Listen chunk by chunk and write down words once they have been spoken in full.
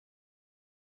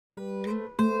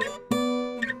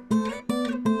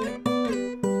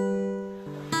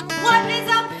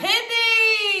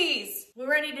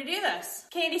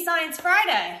Candy Science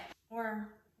Friday.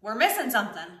 We're missing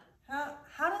something.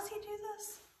 How does he do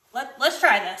this? Let's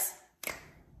try this. There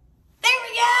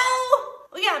we go!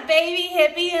 We got baby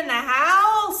Hippie in the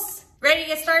house. Ready to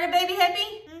get started, baby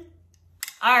Hippie?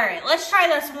 All right, let's try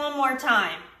this one more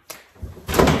time.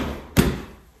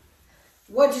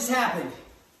 What just happened?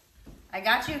 I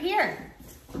got you here.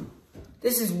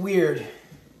 This is weird.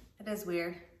 It is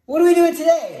weird. What are we doing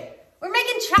today? We're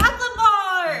making chocolate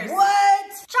bars. What?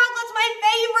 Chocolate's my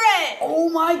favorite. Oh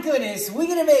my goodness, we're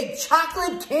gonna make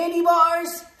chocolate candy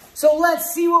bars? So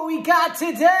let's see what we got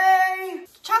today.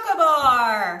 Chocolate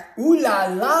bar. Ooh la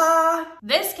la.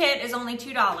 This kit is only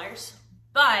 $2,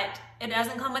 but it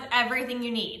doesn't come with everything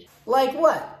you need. Like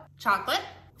what? Chocolate,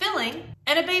 filling,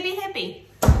 and a baby Hippie.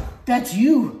 That's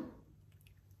you.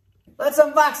 Let's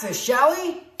unbox this, shall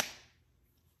we?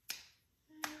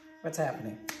 What's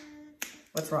happening?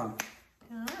 What's wrong?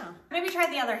 I don't know. Maybe try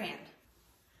the other hand.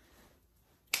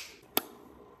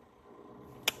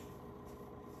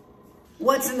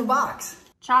 What's in the box?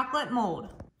 Chocolate mold,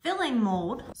 filling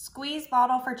mold, squeeze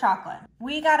bottle for chocolate.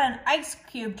 We got an ice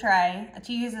cube tray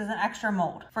to use as an extra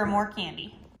mold for more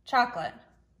candy. Chocolate.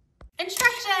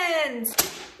 Instructions.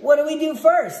 What do we do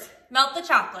first? Melt the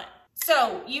chocolate.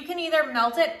 So you can either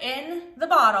melt it in the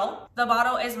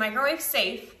bottle is microwave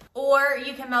safe, or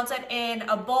you can melt it in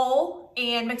a bowl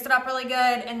and mix it up really good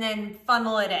and then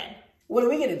funnel it in. What are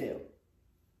we gonna do?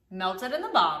 Melt it in the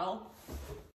bottle,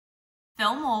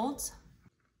 fill molds,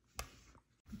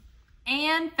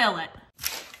 and fill it.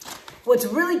 What's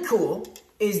really cool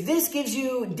is this gives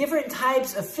you different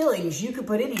types of fillings you can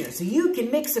put in here. So you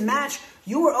can mix and match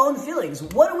your own fillings.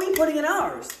 What are we putting in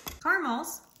ours?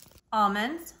 Caramels,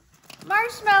 almonds,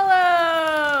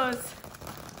 marshmallows.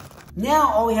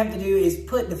 Now all we have to do is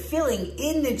put the filling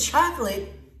in the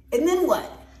chocolate, and then what?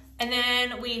 And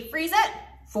then we freeze it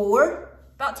For?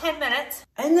 about 10 minutes.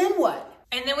 And then what?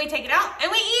 And then we take it out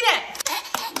and we eat it.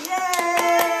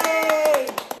 Yay!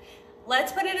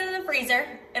 Let's put it in the freezer.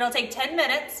 It'll take 10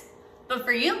 minutes, but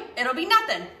for you, it'll be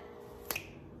nothing.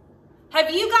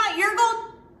 Have you got your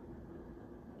gold?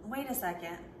 Wait a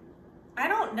second. I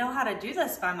don't know how to do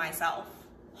this by myself.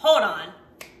 Hold on.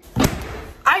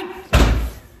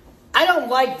 I don't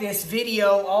like this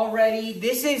video already.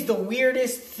 This is the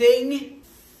weirdest thing.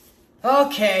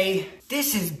 Okay,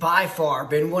 this has by far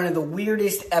been one of the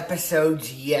weirdest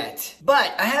episodes yet.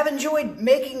 But I have enjoyed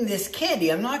making this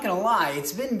candy, I'm not gonna lie.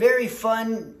 It's been very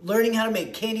fun learning how to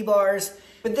make candy bars.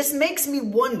 But this makes me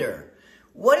wonder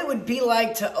what it would be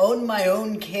like to own my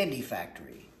own candy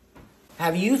factory.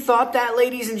 Have you thought that,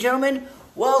 ladies and gentlemen?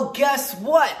 Well, guess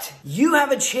what? You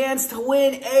have a chance to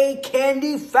win a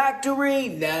candy factory.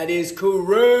 That is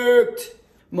correct.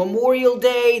 Memorial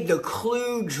Day, the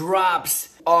clue drops.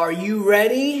 Are you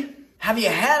ready? Have you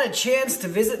had a chance to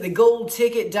visit the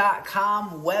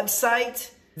goldticket.com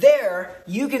website? There,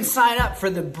 you can sign up for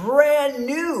the brand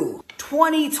new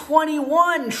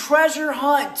 2021 Treasure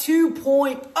Hunt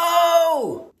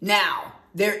 2.0. Now,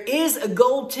 there is a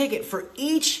gold ticket for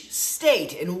each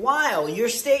state, and while your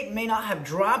state may not have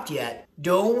dropped yet,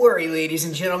 don't worry, ladies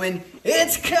and gentlemen,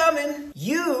 it's coming.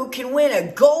 You can win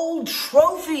a gold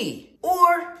trophy,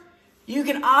 or you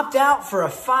can opt out for a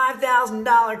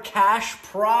 $5,000 cash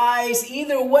prize.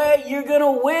 Either way, you're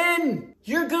gonna win.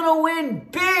 You're gonna win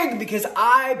big because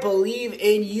I believe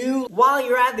in you. While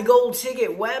you're at the Gold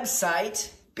Ticket website,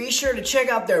 be sure to check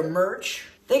out their merch.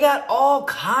 They got all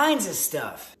kinds of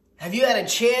stuff. Have you had a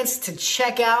chance to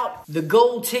check out the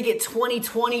Gold Ticket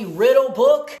 2020 riddle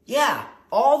book? Yeah,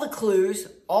 all the clues,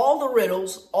 all the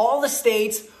riddles, all the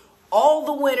states, all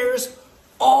the winners,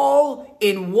 all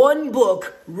in one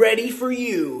book ready for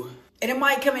you. And it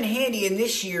might come in handy in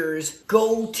this year's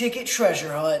Gold Ticket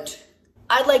Treasure Hunt.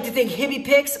 I'd like to thank Hippie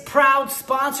Picks, proud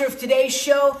sponsor of today's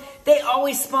show. They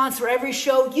always sponsor every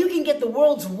show. You can get the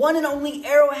world's one and only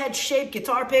Arrowhead Shaped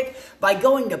guitar pick by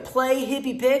going to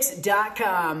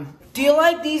playhippiepicks.com. Do you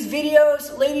like these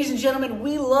videos? Ladies and gentlemen,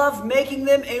 we love making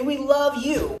them and we love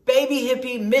you. Baby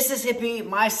Hippie, Mrs. Hippie,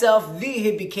 myself, the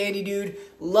Hippie Candy Dude,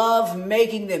 love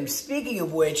making them. Speaking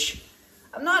of which,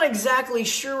 I'm not exactly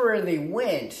sure where they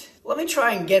went. Let me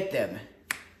try and get them.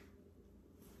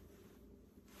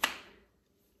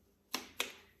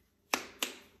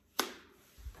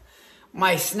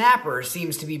 My snapper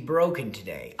seems to be broken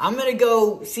today. I'm gonna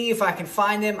go see if I can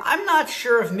find them. I'm not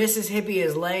sure if Mrs. Hippie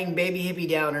is laying Baby Hippie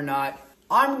down or not.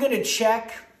 I'm gonna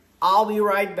check. I'll be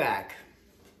right back.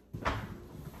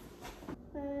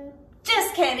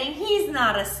 Just kidding, he's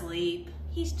not asleep.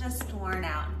 He's just worn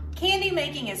out. Candy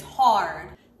making is hard.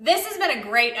 This has been a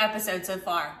great episode so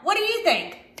far. What do you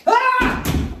think? Ah!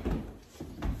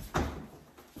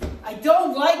 I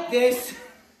don't like this.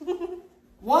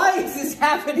 Why is this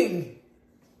happening?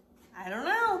 I don't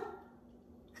know.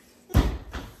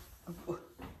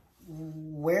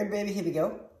 Where'd baby Hippie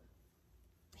go?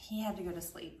 He had to go to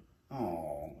sleep.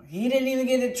 Oh, he didn't even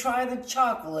get to try the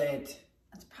chocolate.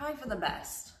 It's probably for the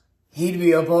best. He'd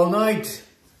be up all night.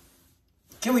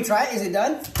 Can we try it? Is it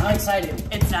done? I'm excited.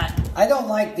 It's done. I don't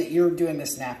like that you're doing the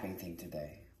snapping thing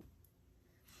today.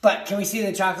 But can we see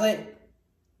the chocolate?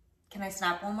 Can I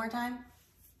snap one more time?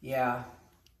 Yeah.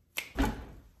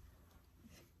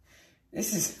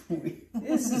 This is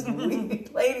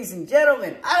weird. Ladies and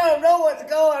gentlemen, I don't know what's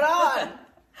going on.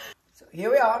 So here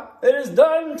we are. It is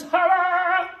done.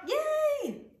 Ta-da! Yay!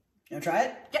 You want to try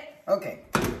it? Yep. Okay.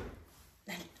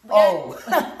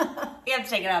 We have to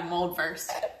take it out of mold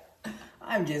first.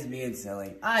 I'm just being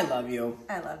silly. I love you.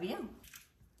 I love you.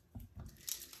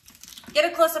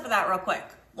 Get a close-up of that real quick.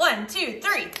 1, 2,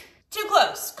 3. Too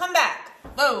close. Come back.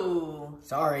 Whoa.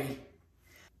 Sorry.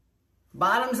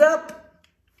 Bottoms up.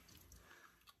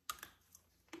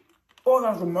 Oh,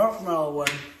 that's the marshmallow one.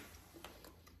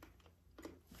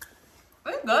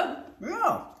 It's good.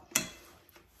 Yeah.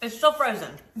 It's still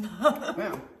frozen.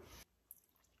 Yeah.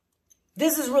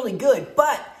 This is really good,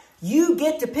 but you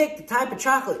get to pick the type of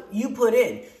chocolate you put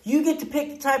in. You get to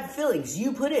pick the type of fillings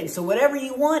you put in. So whatever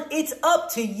you want, it's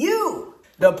up to you.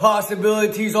 The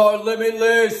possibilities are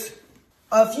limitless.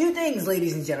 A few things,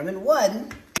 ladies and gentlemen.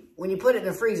 One, when you put it in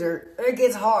the freezer, it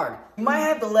gets hard. You might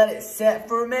have to let it set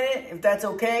for a minute, if that's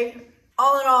okay.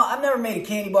 All in all, I've never made a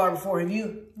candy bar before, have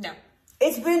you? No.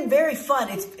 It's been very fun.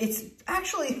 It's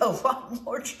actually a lot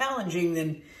more challenging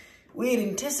than we had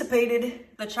anticipated.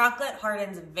 The chocolate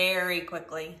hardens very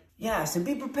quickly. Yeah, so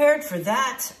be prepared for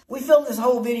that. We filmed this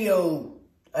whole video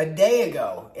a day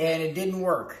ago, and it didn't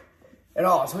work at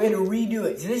all. So we had to redo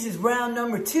it. So this is round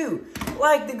number 2,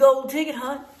 like the Gold Ticket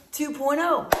Hunt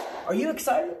 2.0. Are you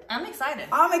excited? I'm excited.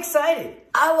 I'm excited.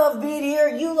 I love being here.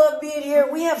 You love being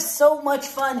here. We have so much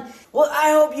fun. Well,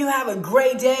 I hope you have a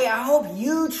great day. I hope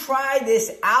you try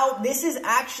this out. This is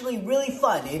actually really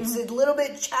fun. It's a little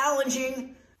bit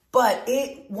challenging, but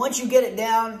once you get it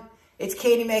down, it's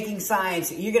candy making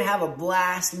science. You're going to have a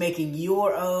blast making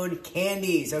your own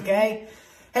candies, okay?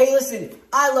 Hey, listen,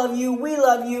 I love you. We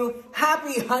love you.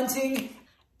 Happy hunting.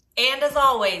 And as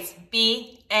always,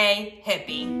 be a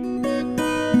hippie.